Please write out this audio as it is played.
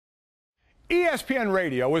ESPN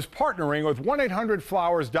Radio is partnering with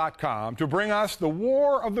 1-800-Flowers.com to bring us the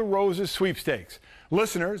War of the Roses sweepstakes.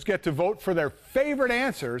 Listeners get to vote for their favorite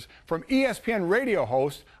answers from ESPN Radio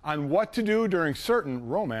hosts on what to do during certain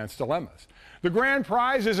romance dilemmas. The grand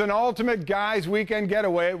prize is an ultimate guys' weekend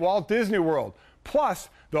getaway at Walt Disney World. Plus,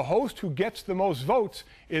 the host who gets the most votes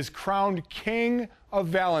is crowned King of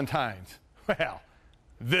Valentines. Well,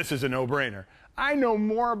 this is a no-brainer. I know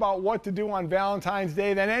more about what to do on Valentine's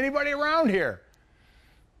Day than anybody around here.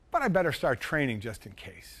 But I better start training just in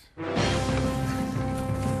case.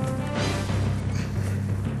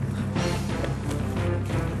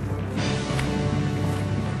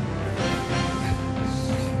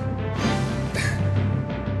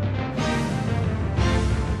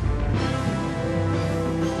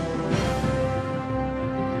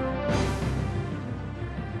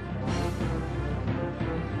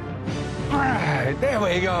 There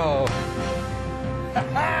we go.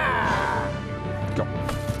 Go.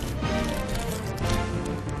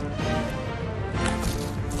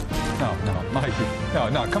 No, Mikey.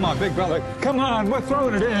 No, come on, big brother. Come on, we're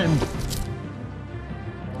throwing it in.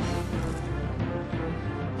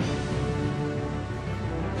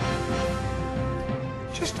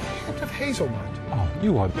 Just a hint of hazelnut. Oh,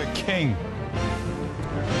 you are the king.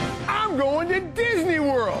 I'm going to Disney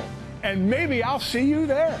World, and maybe I'll see you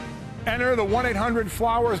there. Enter the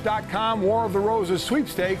 1-800-Flowers.com War of the Roses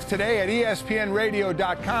sweepstakes today at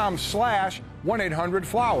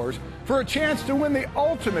espnradio.com/1-800-Flowers for a chance to win the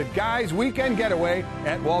ultimate guys' weekend getaway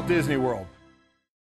at Walt Disney World.